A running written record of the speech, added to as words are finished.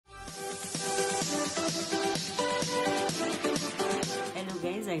Hello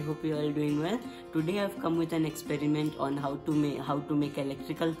guys, I hope you are all doing well. Today I have come with an experiment on how to make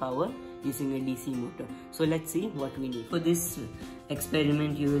electrical power using a DC motor. So let's see what we need. For this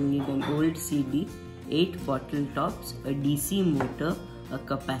experiment you will need an old CD, 8 bottle tops, a DC motor, a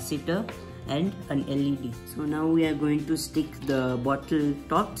capacitor and an LED. So now we are going to stick the bottle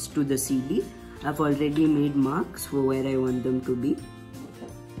tops to the CD. I've already made marks for where I want them to be.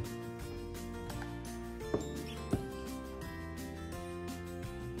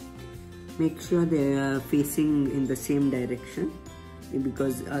 Make sure they are facing in the same direction,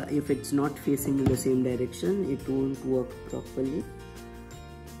 because if it's not facing in the same direction, it won't work properly.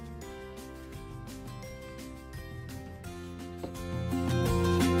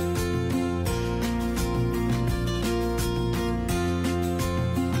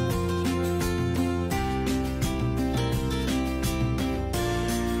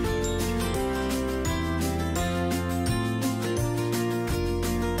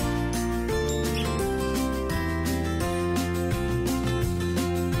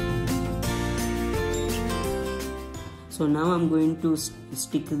 So now I'm going to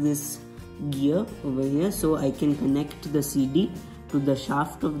stick this gear over here so I can connect the CD to the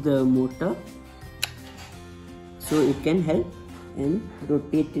shaft of the motor, so it can help and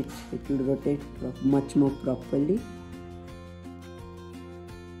rotate it. It will rotate much more properly.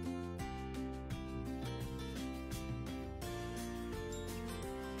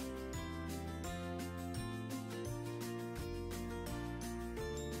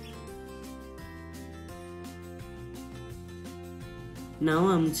 Now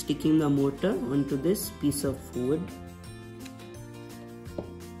I'm sticking the motor onto this piece of wood.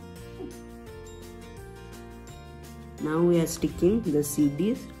 Now we are sticking the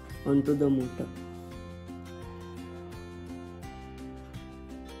CDs onto the motor.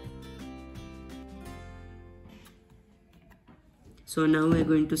 So now we are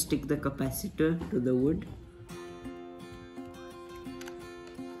going to stick the capacitor to the wood.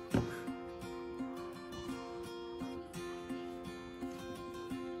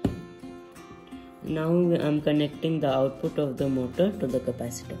 Now I'm connecting the output of the motor to the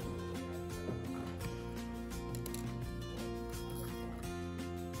capacitor.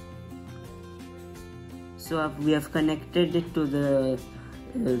 So we have connected it to the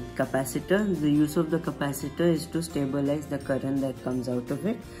capacitor. The use of the capacitor is to stabilize the current that comes out of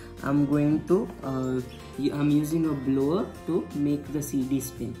it. I'm using a blower to make the CD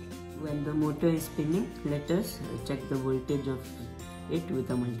spin. When the motor is spinning, let us check the voltage of it with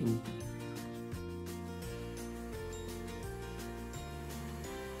a multimeter.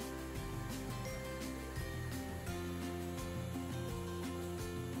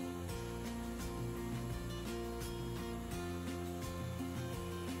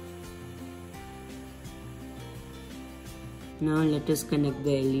 Now let us connect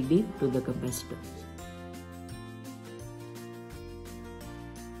the LED to the capacitor.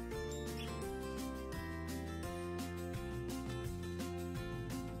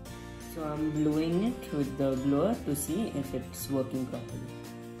 So I'm blowing it with the blower to see if it's working properly.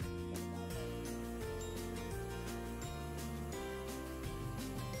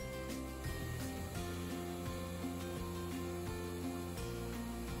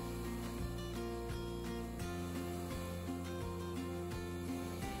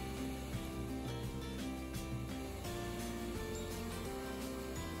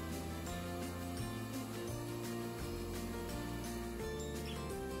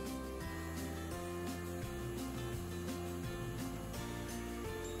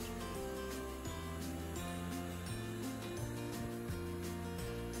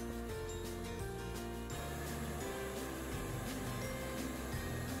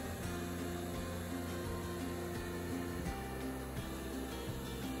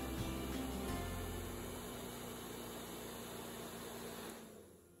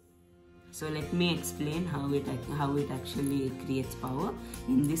 So let me explain how it actually creates power.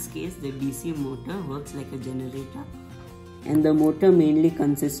 In this case, the DC motor works like a generator, and the motor mainly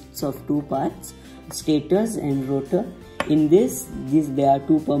consists of two parts, stators and rotor. In this there are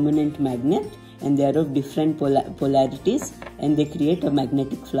two permanent magnets, and they are of different polarities, and they create a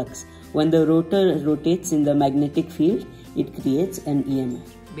magnetic flux. When the rotor rotates in the magnetic field, it creates an EMF.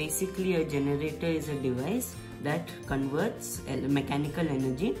 Basically, a generator is a device that converts mechanical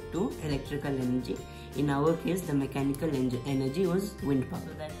energy to electrical energy. In our case, the mechanical energy was wind power.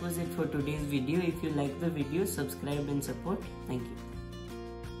 So that was it for today's video. If you like the video, subscribe and support. Thank you.